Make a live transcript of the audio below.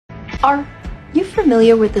Are you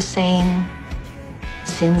familiar with the saying,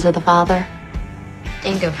 sins of the father? I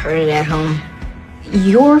think I've heard it at home.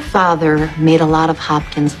 Your father made a lot of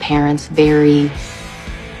Hopkins' parents very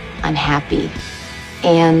unhappy.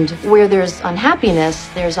 And where there's unhappiness,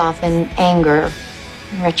 there's often anger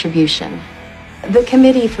and retribution. The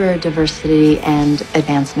Committee for Diversity and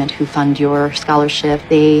Advancement, who fund your scholarship,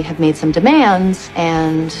 they have made some demands,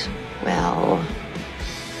 and, well,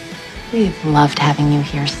 we've loved having you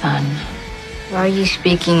here, son. Why are you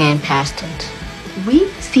speaking in past tense? We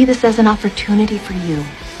see this as an opportunity for you.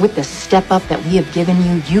 With the step up that we have given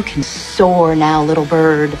you, you can soar now, little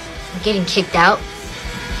bird. I'm getting kicked out?